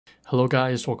Hello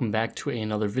guys, welcome back to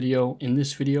another video. In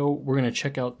this video, we're going to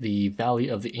check out the Valley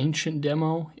of the Ancient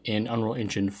demo in Unreal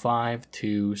Engine 5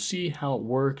 to see how it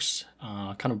works,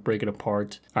 kind of break it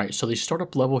apart. Alright, so the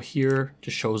startup level here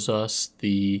just shows us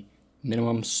the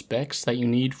minimum specs that you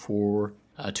need for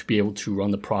to be able to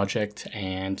run the project,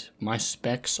 and my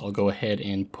specs, I'll go ahead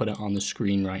and put it on the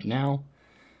screen right now.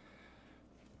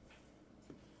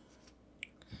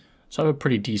 So I have a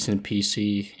pretty decent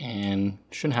PC and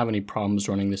shouldn't have any problems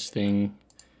running this thing.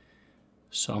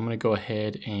 So I'm going to go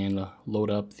ahead and load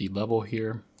up the level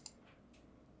here.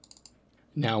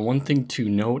 Now, one thing to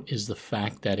note is the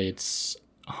fact that it's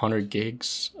 100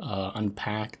 gigs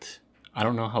unpacked. I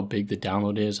don't know how big the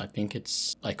download is. I think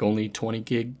it's like only 20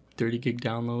 gig, 30 gig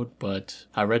download, but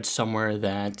I read somewhere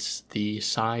that the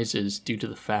size is due to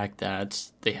the fact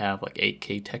that they have like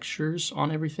 8K textures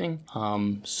on everything.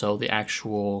 So the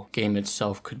actual game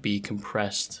itself could be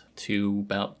compressed to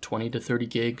about 20 to 30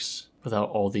 gigs without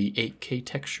all the 8K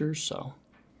textures. So,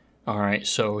 alright,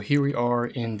 so here we are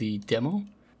in the demo.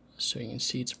 So you can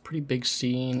see it's a pretty big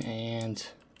scene, and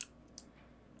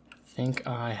I think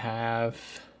I have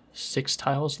 6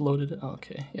 tiles loaded.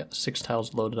 Okay, yeah, 6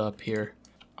 tiles loaded up here.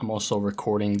 I'm also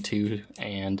recording too,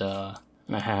 and I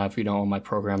have, all my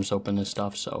programs open and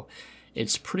stuff, so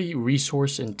it's pretty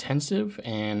resource intensive,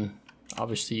 and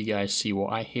obviously you guys see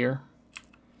why here.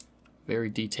 Very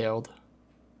detailed.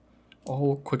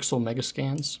 All Quixel mega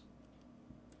scans.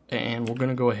 And we're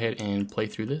gonna go ahead and play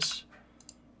through this.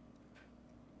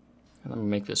 And I'm gonna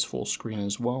make this full screen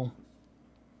as well.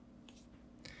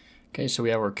 Okay, so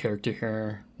we have our character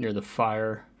here near the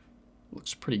fire.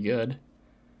 Looks pretty good.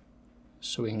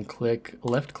 So we can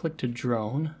left click to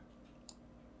drone.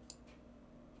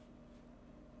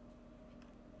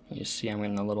 You see I'm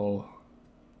getting a little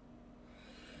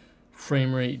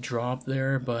frame rate drop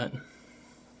there, but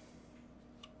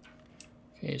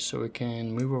okay, so we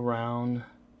can move around,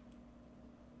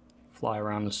 fly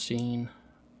around the scene,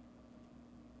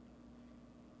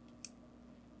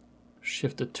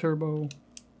 shift the turbo.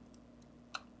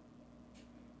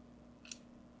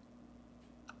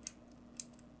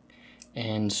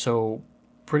 And so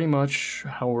pretty much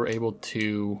how we're able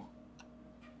to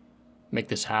make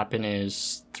this happen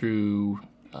is through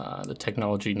the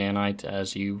technology Nanite,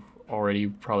 as you've already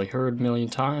probably heard a million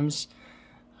times.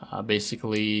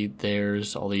 Basically,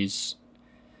 there's all these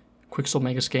Quixel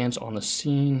megascans on the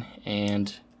scene,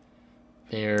 and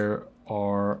they're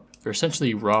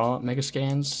essentially raw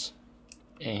megascans.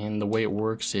 And the way it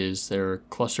works is they're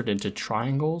clustered into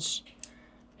triangles,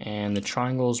 and the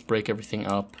triangles break everything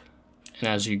up. And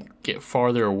as you get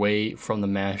farther away from the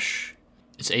mesh,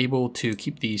 it's able to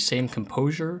keep the same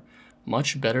composure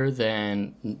much better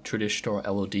than traditional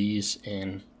LODs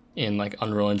in like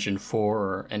Unreal Engine 4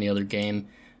 or any other game.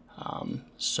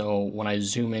 So when I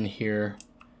zoom in here,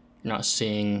 you're not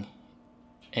seeing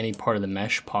any part of the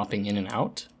mesh popping in and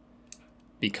out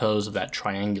because of that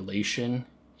triangulation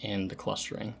and the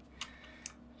clustering.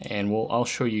 And I'll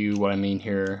show you what I mean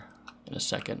here in a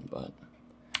second, but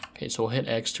okay, so we'll hit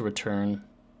X to return,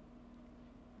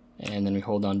 and then we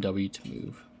hold down W to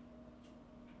move.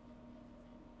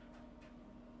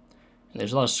 And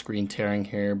there's a lot of screen tearing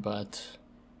here, but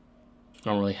I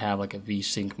don't really have like a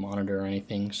VSync monitor or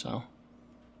anything, so.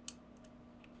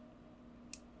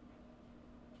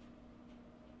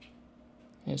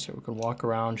 Okay, so we can walk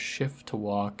around, shift to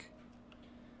walk,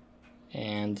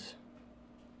 and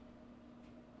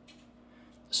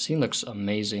the scene looks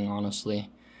amazing, honestly.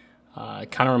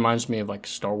 It kind of reminds me of like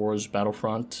Star Wars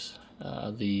Battlefront,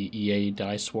 the EA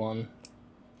DICE one.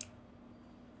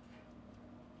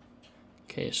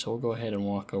 Okay, so we'll go ahead and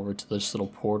walk over to this little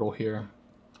portal here.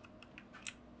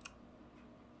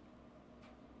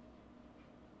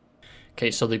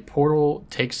 Okay, so the portal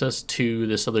takes us to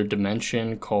this other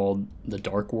dimension called the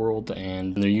Dark World,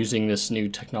 and they're using this new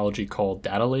technology called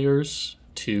data layers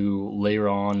to layer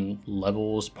on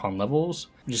levels upon levels,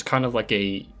 which is kind of like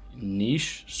a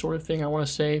niche sort of thing, I want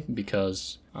to say,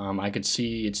 because I could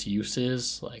see its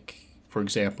uses, like for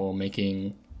example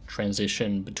making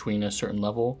transition between a certain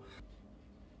level.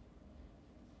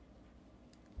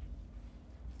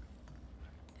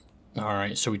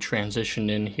 Alright, so we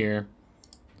transitioned in here,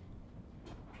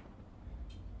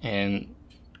 and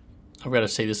I've got to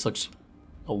say this looks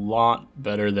a lot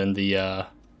better than the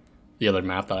other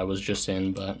map that I was just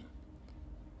in. But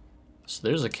so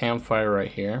there's a campfire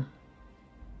right here,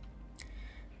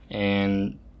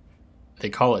 and they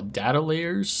call it data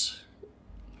layers.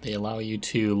 They allow you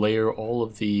to layer all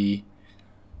of the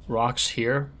rocks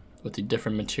here with the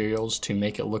different materials to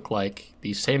make it look like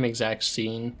the same exact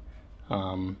scene,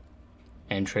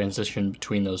 and transition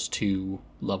between those two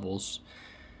levels.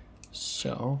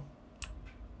 So,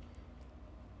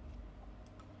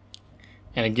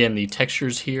 and again, the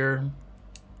textures here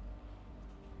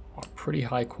are pretty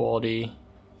high quality.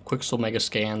 Quixel Mega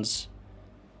Scans.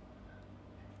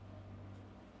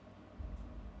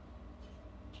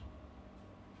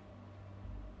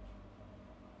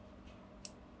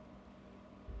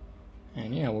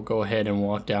 And yeah, we'll go ahead and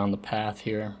walk down the path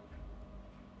here.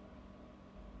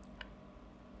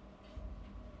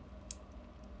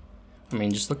 I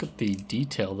mean, just look at the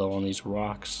detail though on these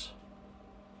rocks.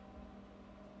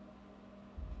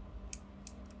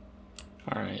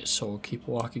 Alright, so we'll keep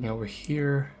walking over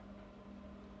here.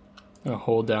 I'm gonna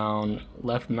hold down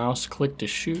left mouse click to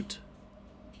shoot.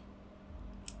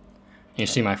 You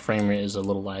see my frame rate is a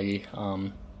little laggy.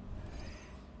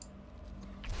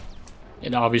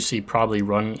 It obviously probably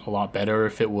run a lot better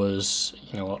if it was,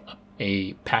 you know,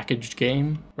 a packaged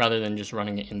game rather than just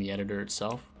running it in the editor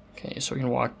itself. Okay, so we're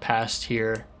gonna walk past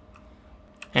here.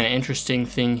 And an interesting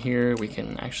thing here, we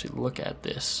can actually look at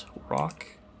this rock,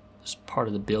 this part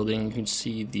of the building. You can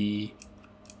see the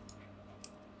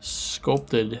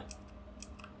sculpted,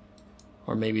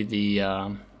 or maybe the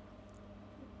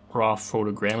raw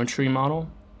photogrammetry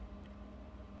model.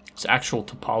 It's actual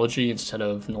topology instead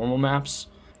of normal maps,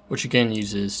 which again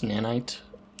uses nanite.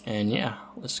 And yeah,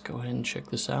 let's go ahead and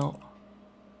check this out.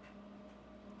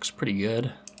 Looks pretty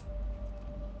good.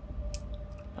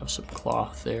 Have some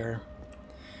cloth there.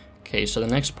 Okay, so the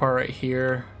next part right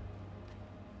here,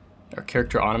 our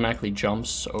character automatically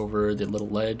jumps over the little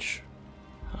ledge.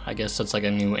 I guess that's like a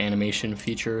new animation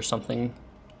feature or something.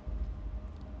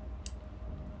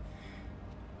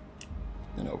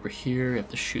 And over here, you have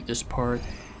to shoot this part.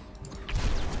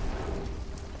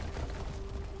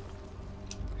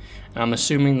 And I'm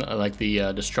assuming like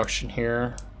the destruction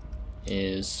here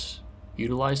is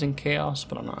utilizing chaos,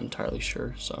 but I'm not entirely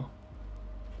sure, so.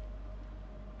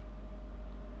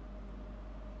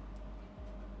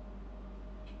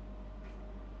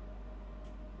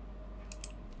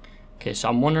 Okay, so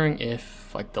I'm wondering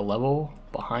if like the level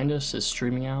behind us is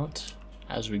streaming out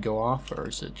as we go off, or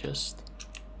is it just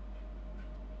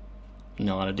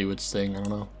know how to do its thing? I don't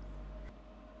know.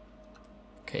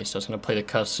 Okay, so it's gonna play the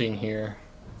cutscene here.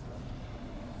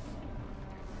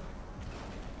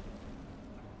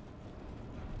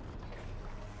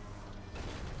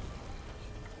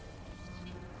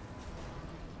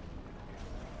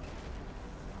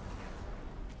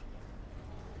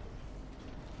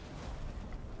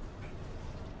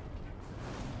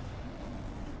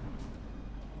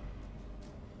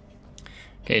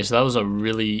 Okay, so that was a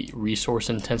really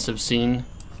resource-intensive scene.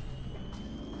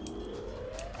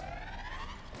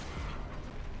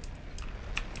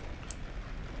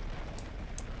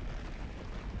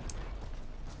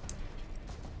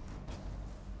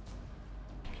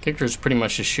 Character is pretty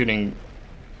much just shooting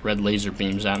red laser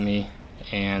beams at me,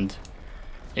 and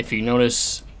if you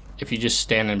notice, if you just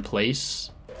stand in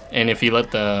place, and if you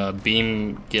let the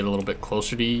beam get a little bit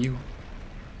closer to you,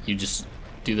 you just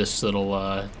do this little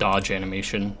dodge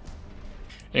animation.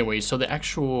 Anyway, so the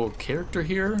actual character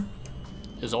here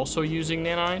is also using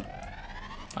nanite.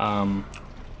 And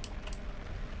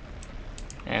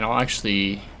I'll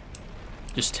actually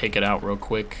just take it out real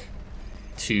quick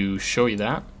to show you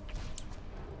that.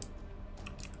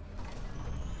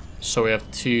 So we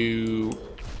have to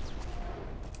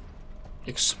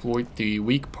exploit the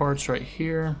weak parts right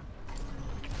here.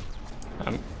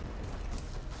 And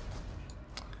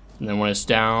then when it's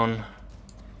down,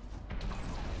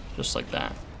 just like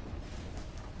that.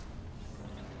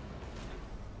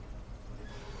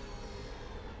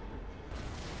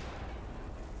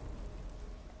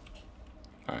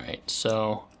 Alright,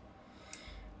 so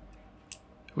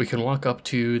we can walk up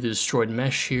to the destroyed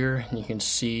mesh here, and you can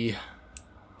see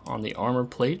on the armor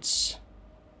plates,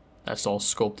 that's all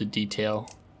sculpted detail.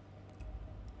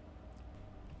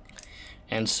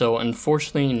 And so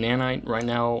unfortunately nanite right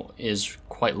now is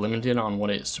quite limited on what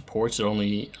it supports. It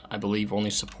only, I believe, only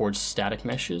supports static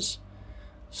meshes.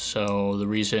 So the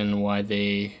reason why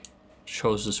they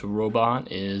chose this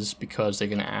robot is because they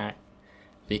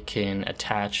can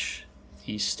attach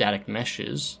these static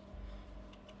meshes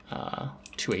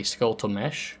to a skeletal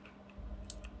mesh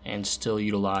and still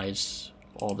utilize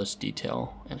all this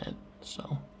detail in it.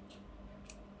 So,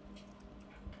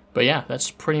 but yeah,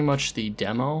 that's pretty much the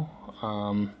demo.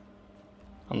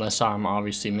 Unless I'm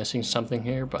obviously missing something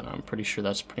here, but I'm pretty sure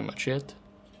that's pretty much it.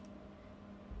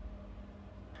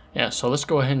 Yeah, so let's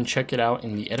go ahead and check it out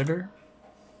in the editor.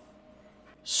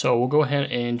 So we'll go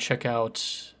ahead and check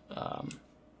out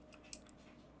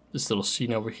this little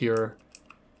scene over here.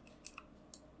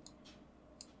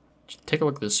 Take a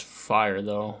look at this fire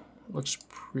though. It looks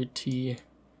pretty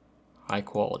high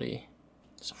quality.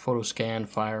 It's a photo scan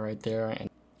file right there,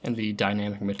 and the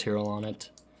dynamic material on it.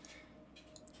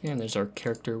 And there's our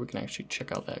character. We can actually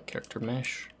check out that character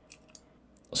mesh.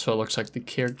 So it looks like the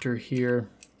character here.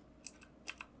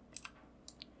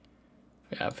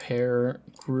 We have hair,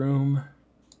 groom,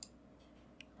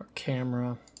 our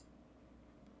camera,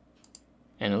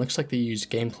 and it looks like they use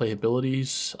gameplay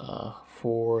abilities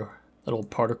for little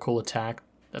particle attack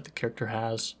that the character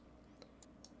has.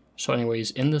 So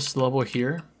anyways, in this level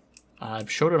here,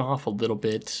 I've showed it off a little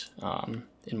bit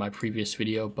in my previous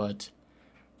video, but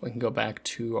we can go back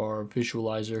to our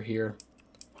visualizer here,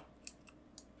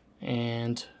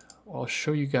 and I'll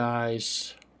show you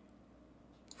guys,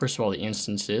 first of all, the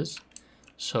instances.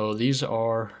 So these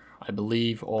are, I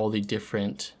believe, all the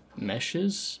different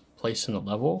meshes placed in the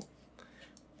level,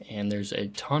 and there's a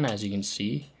ton, as you can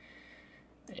see.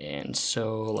 And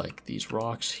so like these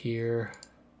rocks here,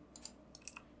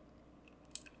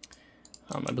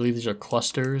 I believe these are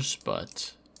clusters,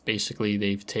 but basically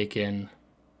they've taken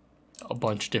a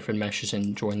bunch of different meshes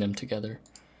and joined them together.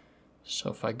 So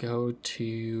if I go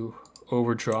to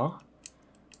overdraw,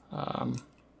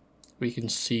 we can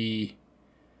see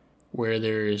where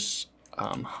there's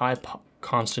high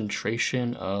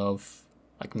concentration of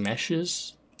like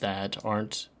meshes that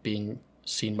aren't being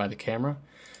seen by the camera.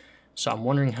 So I'm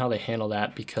wondering how they handle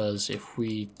that, because if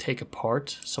we take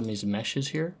apart some of these meshes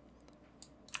here,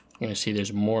 you're gonna see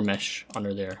there's more mesh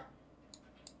under there.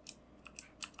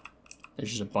 There's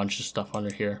just a bunch of stuff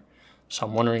under here. So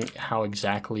I'm wondering how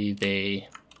exactly they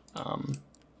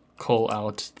cull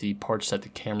out the parts that the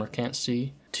camera can't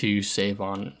see to save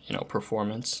on,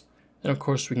 performance. Then of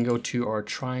course we can go to our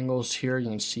triangles here. You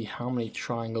can see how many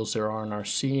triangles there are in our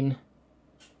scene.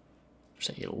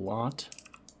 There's a lot.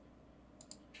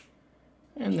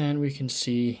 And then we can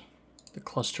see the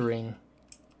clustering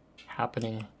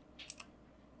happening.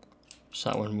 So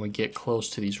that when we get close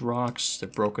to these rocks, they're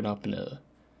broken up into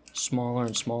smaller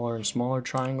and smaller and smaller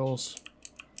triangles.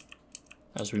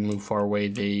 As we move far away,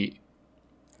 they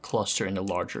cluster into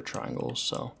larger triangles.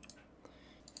 So,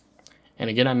 and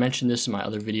again, I mentioned this in my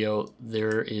other video,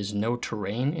 there is no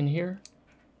terrain in here.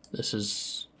 This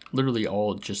is literally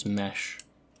all just mesh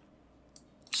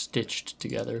stitched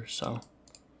together. So,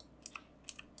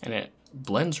 and it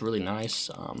blends really nice.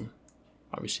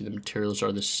 Obviously the materials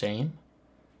are the same,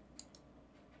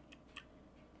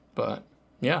 but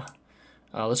yeah.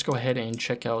 Let's go ahead and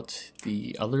check out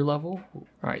the other level. All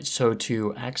right, so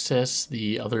to access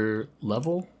the other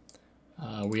level,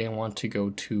 we want to go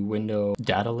to Window,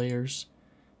 Data Layers,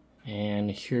 and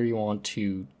here you want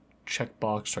to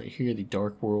checkbox right here, the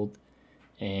dark world,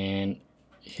 and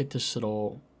hit this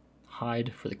little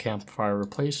hide for the campfire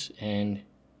replace, and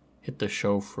hit the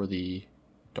show for the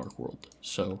dark world.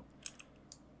 So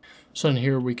in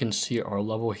here we can see our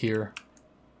level here,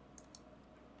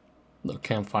 the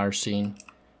campfire scene,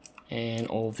 and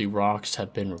all of the rocks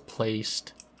have been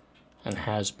replaced and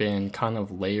has been kind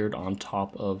of layered on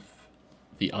top of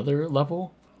the other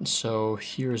level. So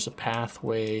here's a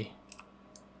pathway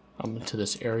to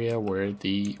this area where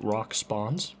the rock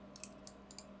spawns,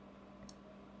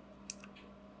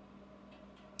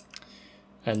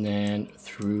 and then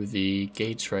through the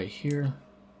gates right here,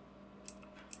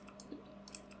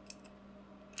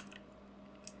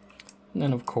 and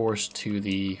then of course to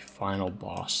the final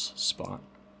boss spot.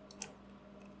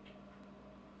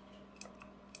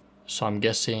 So I'm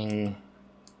guessing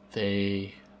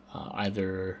they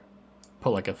either put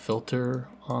like a filter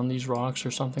on these rocks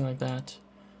or something like that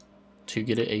to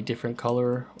get it a different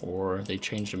color, or they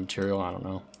changed the material, I don't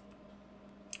know.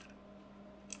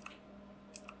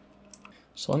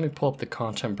 So let me pull up the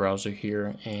content browser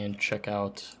here and check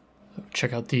out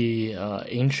the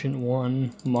Ancient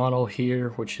One model here,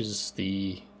 which is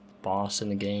the boss in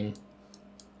the game.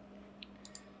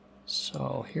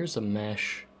 So here's a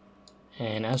mesh,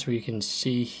 and as we can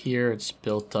see here, it's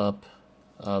built up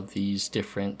of these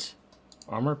different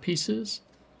armor pieces,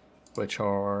 which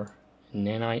are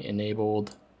nanite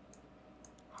enabled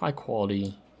high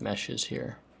quality meshes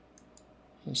here.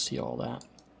 You can see all that,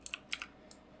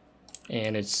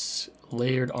 and it's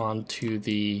layered onto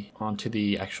the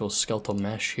actual skeletal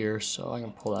mesh here. So I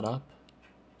can pull that up.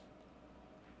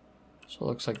 So it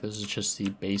looks like this is just the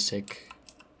basic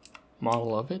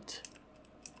model of it,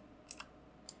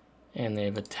 and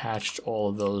they've attached all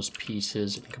of those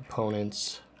pieces and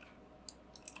components.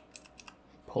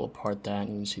 Pull apart that and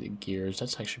you can see the gears.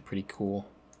 That's actually pretty cool.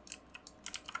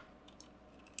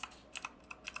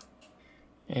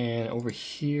 And over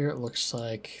here it looks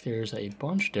like there's a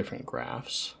bunch of different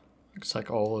graphs. Looks like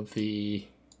all of the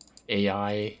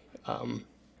AI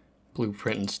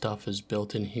blueprint and stuff is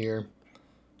built in here.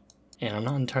 And I'm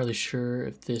not entirely sure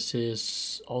if this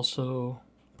is also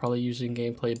probably using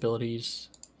gameplay abilities.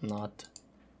 I'm not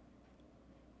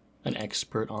an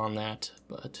expert on that,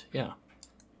 but yeah.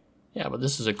 Yeah, but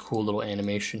this is a cool little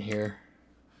animation here.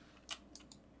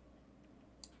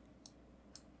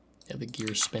 Yeah, the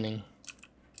gear spinning.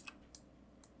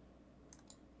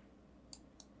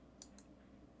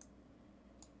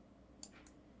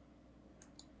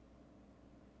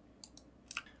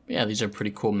 But yeah, these are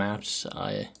pretty cool maps.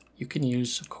 You can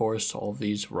use, of course, all of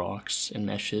these rocks and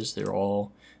meshes. They're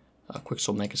all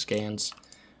Quixel Mega Scans.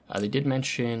 They did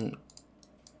mention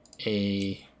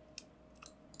a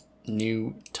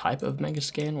new type of Mega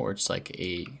Scan where it's like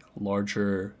a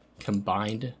larger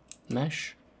combined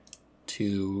mesh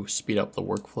to speed up the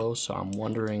workflow. So I'm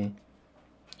wondering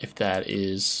if that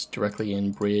is directly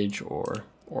in Bridge or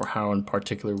how in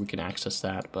particular we can access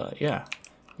that. But yeah,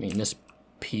 I mean, this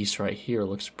piece right here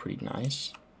looks pretty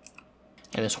nice.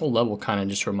 And this whole level kind of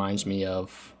just reminds me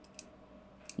of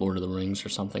Lord of the Rings or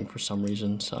something for some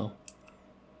reason, so.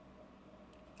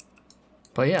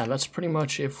 But yeah, that's pretty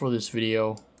much it for this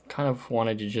video. Kind of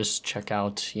wanted to just check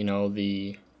out, you know,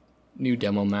 the new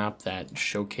demo map that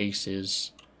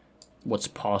showcases what's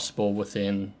possible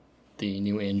within the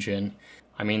new engine.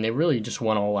 I mean, they really just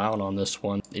went all out on this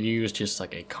one. They used just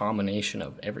like a combination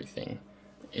of everything.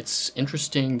 It's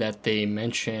interesting that they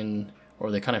mention,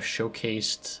 or they kind of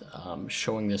showcased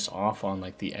showing this off on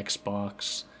like the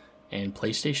Xbox and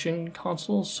PlayStation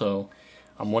consoles. So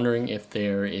I'm wondering if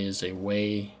there is a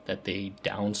way that they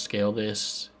downscale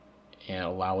this and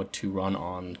allow it to run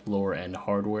on lower end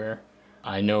hardware.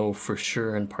 I know for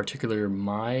sure, in particular,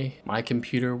 my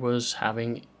computer was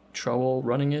having trouble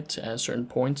running it at certain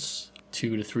points.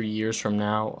 2 to 3 years from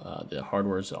now, the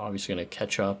hardware is obviously going to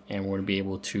catch up, and we're going to be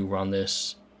able to run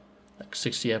this like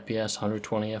 60 FPS,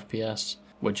 120 FPS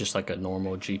with just like a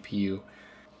normal GPU.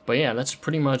 But yeah, that's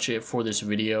pretty much it for this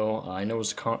video. I know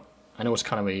it's kind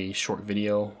of a short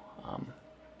video.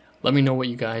 Let me know what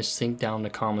you guys think down in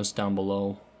the comments down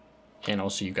below, and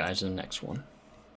I'll see you guys in the next one.